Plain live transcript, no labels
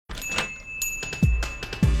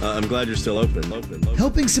I'm glad you're still open.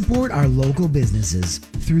 Helping support our local businesses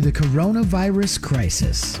through the coronavirus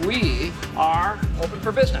crisis. We are open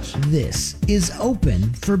for business. This is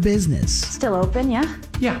Open for Business. Still open, yeah?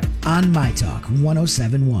 Yeah. On My Talk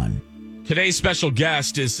 1071. Today's special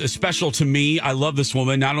guest is special to me. I love this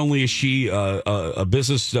woman. Not only is she a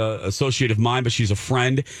business associate of mine, but she's a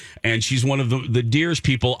friend, and she's one of the dearest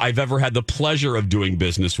people I've ever had the pleasure of doing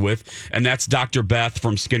business with, and that's Dr. Beth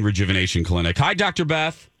from Skin Rejuvenation Clinic. Hi, Dr.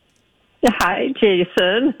 Beth. Hi,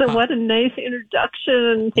 Jason. What a nice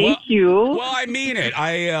introduction. Thank you. Well, I mean it.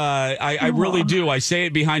 I really do. I say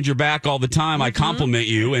it behind your back all the time. I compliment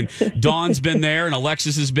you. And Dawn's been there, and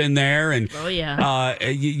Alexis has been there. And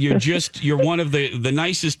you're one of the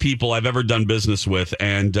nicest people I've ever done business with.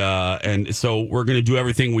 And so we're going to do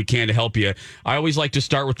everything we can to help you. I always like to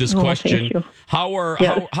start with this question: thank you. How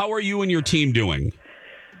are you and your team doing?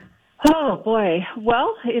 Oh, boy.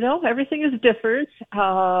 Well, everything is different,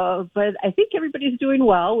 but I think everybody's doing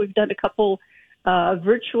well. We've done a couple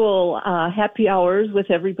virtual happy hours with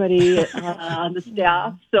everybody on the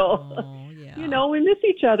staff. So, we miss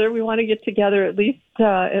each other. We want to get together at least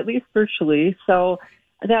virtually. So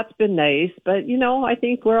that's been nice. But, I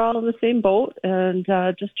think we're all in the same boat and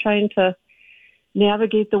just trying to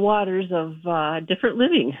navigate the waters of different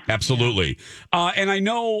living. Absolutely. And I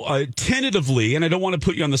know tentatively, and I don't want to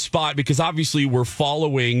put you on the spot because obviously we're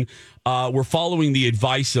following the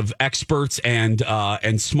advice of experts and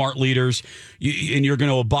smart leaders, and you're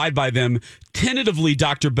going to abide by them. Tentatively,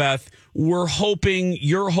 Dr. Beth, you're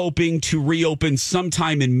hoping to reopen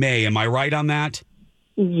sometime in May. Am I right on that?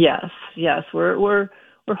 Yes. We're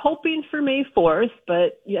hoping for May 4th,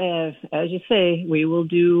 but as you say, we will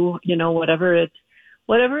do,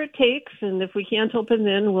 whatever it takes. And if we can't open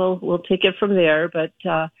then, we'll take it from there. But,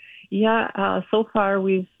 so far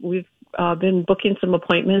we've been booking some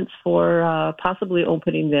appointments for possibly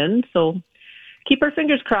opening then. So keep our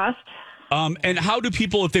fingers crossed. And how do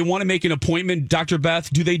people, if they want to make an appointment, Dr. Beth,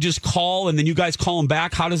 do they just call and then you guys call them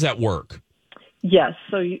back? How does that work? Yes,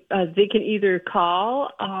 so they can either call,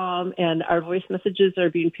 and our voice messages are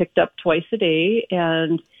being picked up twice a day,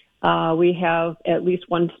 and we have at least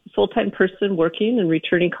one full-time person working and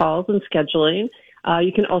returning calls and scheduling.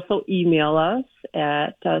 You can also email us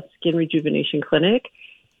at Skin Rejuvenation Clinic,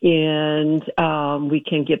 and we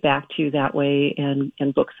can get back to you that way and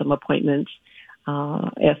book some appointments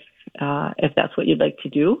if that's what you'd like to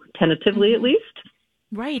do, tentatively at least.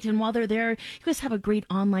 Right. And while they're there, you guys have a great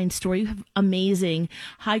online store. You have amazing,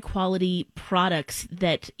 high quality products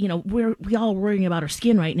that, we all worrying about our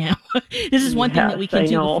skin right now. This is one thing that we can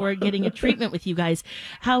do before getting a treatment with you guys.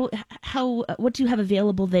 What do you have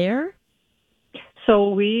available there? So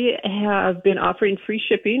we have been offering free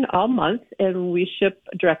shipping all month, and we ship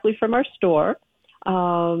directly from our store.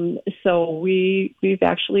 So we've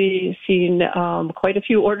actually seen quite a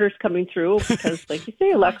few orders coming through because, like you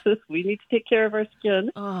say, Alexis, we need to take care of our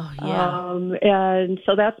skin. Oh, yeah. And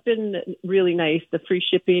so that's been really nice, the free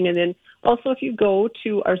shipping. And then also if you go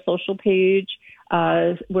to our social page,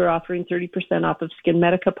 we're offering 30% off of Skin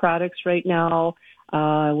Medica products right now.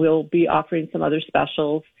 We'll be offering some other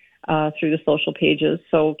specials through the social pages.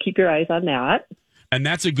 So keep your eyes on that. And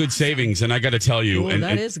that's a good savings, and I got to tell you,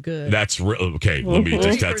 that is good. That's okay. Let me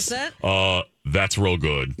just that's real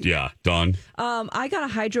good. Yeah, Dawn. I got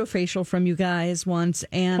a hydrofacial from you guys once,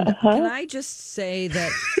 and can I just say that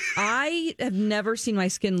I have never seen my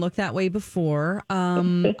skin look that way before.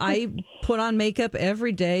 I put on makeup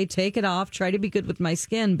every day, take it off, try to be good with my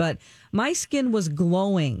skin, but my skin was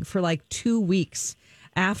glowing for like 2 weeks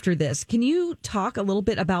after this. Can you talk a little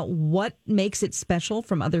bit about what makes it special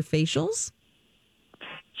from other facials?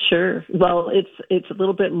 Sure. Well, it's a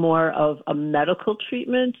little bit more of a medical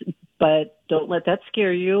treatment, but don't let that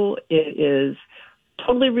scare you. It is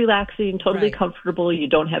totally relaxing, totally comfortable. You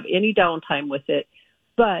don't have any downtime with it,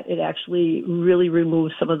 but it actually really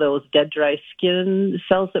removes some of those dead, dry skin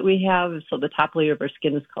cells that we have. So the top layer of our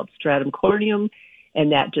skin is called stratum corneum,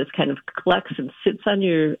 and that just kind of collects and sits on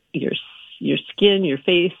your skin, your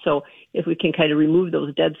face. So if we can kind of remove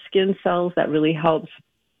those dead skin cells, that really helps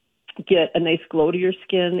get a nice glow to your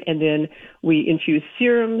skin. And then we infuse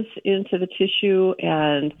serums into the tissue,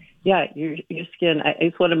 and your skin,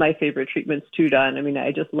 it's one of my favorite treatments too, Dawn. I mean,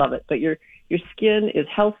 I just love it. But your skin is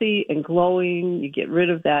healthy and glowing. You get rid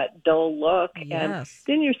of that dull look. Yes.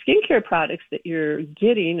 And then your skincare products that you're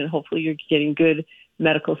getting, and hopefully you're getting good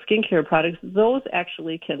medical skincare products, those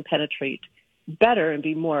actually can penetrate better and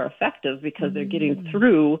be more effective because they're getting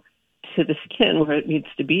through to the skin where it needs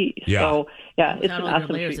to be. Yeah. So, yeah, it's Without an all your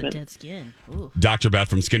awesome layers treatment. of dead skin. Ooh. Dr. Beth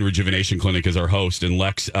from Skin Rejuvenation Clinic is our host, and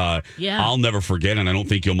Lex, I'll never forget, and I don't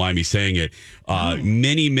think you'll mind me saying it,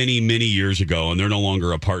 many, many, many years ago, and they're no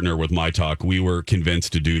longer a partner with My Talk, we were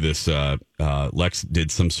convinced to do this. Lex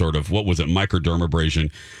did some sort of, what was it,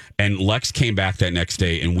 microdermabrasion, and Lex came back that next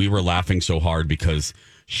day, and we were laughing so hard because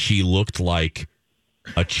she looked like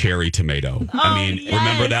a cherry tomato. I mean, yes.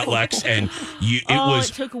 remember that, Lex? And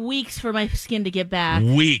it took weeks for my skin to get back.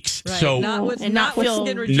 weeks. Right. So not with and not not with feel-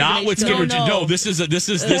 skin rejuvenation. not with skin No. No, this is a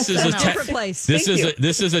different place. This Thank is you.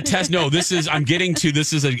 this is a test. No, this is I'm getting to.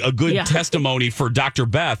 This is a good Yeah. testimony for Dr.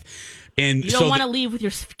 Beth. And You don't want to leave with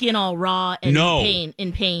your skin all raw and No.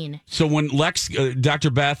 in pain. So when Lex, Dr.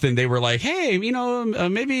 Beth, and they were like, "Hey,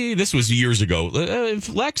 maybe this was years ago.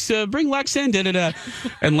 If Lex, bring Lex in."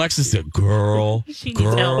 And Lex said, "Girl, She needs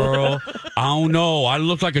help." I don't know. I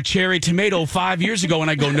looked like a cherry tomato 5 years ago."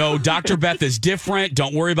 And I go, "No, Dr. Beth is different.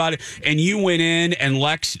 Don't worry about it." And you went in, and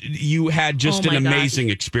Lex, you had just Oh, an my gosh. amazing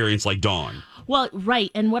experience, like Dawn. Well,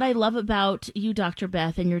 right. And what I love about you, Dr.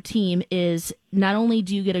 Beth, and your team is not only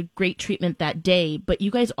do you get a great treatment that day, but you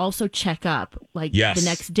guys also check up like Yes. the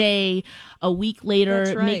next day, a week later,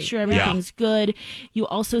 That's right. make sure everything's good. You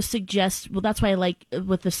also suggest, well, that's why I like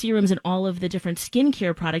with the serums and all of the different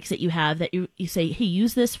skincare products that you have that you say, hey,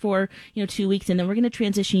 use this for, 2 weeks and then we're going to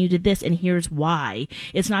transition you to this. And here's why.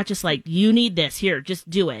 It's not just like, you need this here, just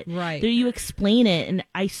do it. Right. There you explain it. And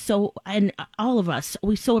all of us,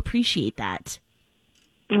 we so appreciate that.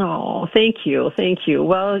 Oh, thank you.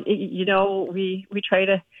 Well, we try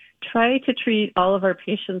to treat all of our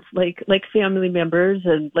patients like family members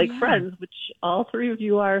and like friends, which all three of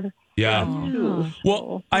you are. Yeah. Too.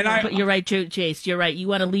 Well, and But you're right, Jace. You're right. You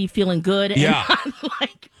want to leave feeling good. Yeah. And not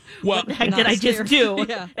like, Well, what the heck Not did I just scared. do?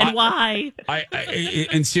 Yeah. And why?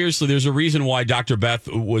 And seriously, there's a reason why Dr. Beth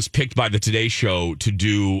was picked by the Today Show to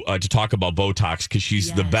do to talk about Botox, because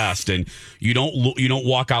she's the Yes. best, and you don't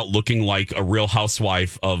walk out looking like a Real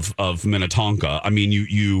Housewife of Minnetonka. I mean,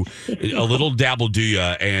 you a little dabble do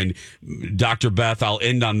ya. And Dr. Beth, I'll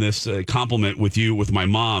end on this compliment with you with my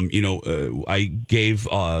mom. I gave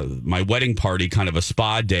my wedding party kind of a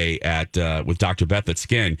spa day at with Dr. Beth at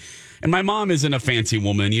Skin. And my mom isn't a fancy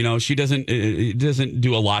woman, she doesn't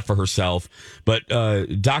do a lot for herself. But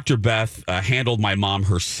Dr. Beth handled my mom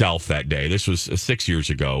herself that day. This was 6 years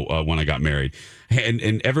ago when I got married.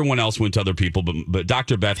 And everyone else went to other people, but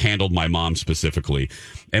Dr. Beth handled my mom specifically.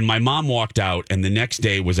 And my mom walked out, and the next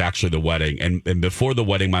day was actually the wedding. And before the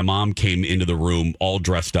wedding, my mom came into the room all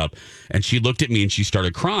dressed up, and she looked at me and she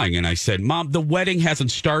started crying. And I said, "Mom, the wedding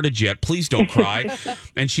hasn't started yet. Please don't cry."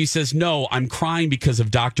 And she says, "No, I'm crying because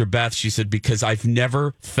of Dr. Beth." She said, "Because I've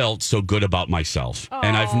never felt so good about myself.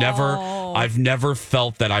 And I've never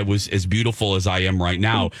felt that I was as beautiful as I am right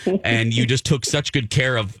now. And you just took such good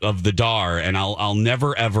care of the dar, and I'll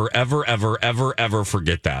never, ever, ever, ever, ever, ever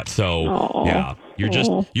forget that." So, yeah, you're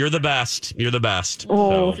the best. You're the best.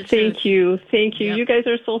 Oh, So. thank you. Yep. You guys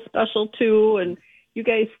are so special too, and you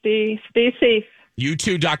guys stay safe. You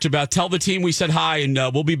too, Dr. Beth. Tell the team we said hi, and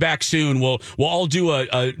we'll be back soon. We'll all do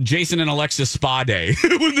a Jason and Alexis spa day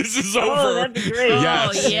when this is over. Oh, that'd be great.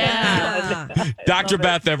 Yes. Oh, yeah. Dr.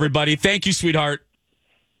 Beth, everybody. Thank you, sweetheart.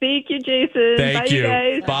 Thank you, Jason. Thank Bye, you.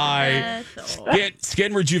 guys. Bye. Oh.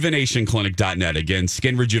 Skinrejuvenationclinic.net. Again,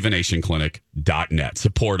 skinrejuvenationclinic.net.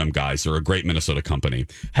 Support them, guys. They're a great Minnesota company.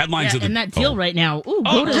 Headlines Yeah, of the and that deal right now. Ooh,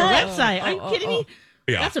 Oh, go to the girl. website. Are you kidding me?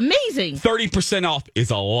 Yeah. That's amazing. 30% off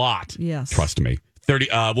is a lot. Yes. Trust me.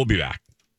 We'll be back.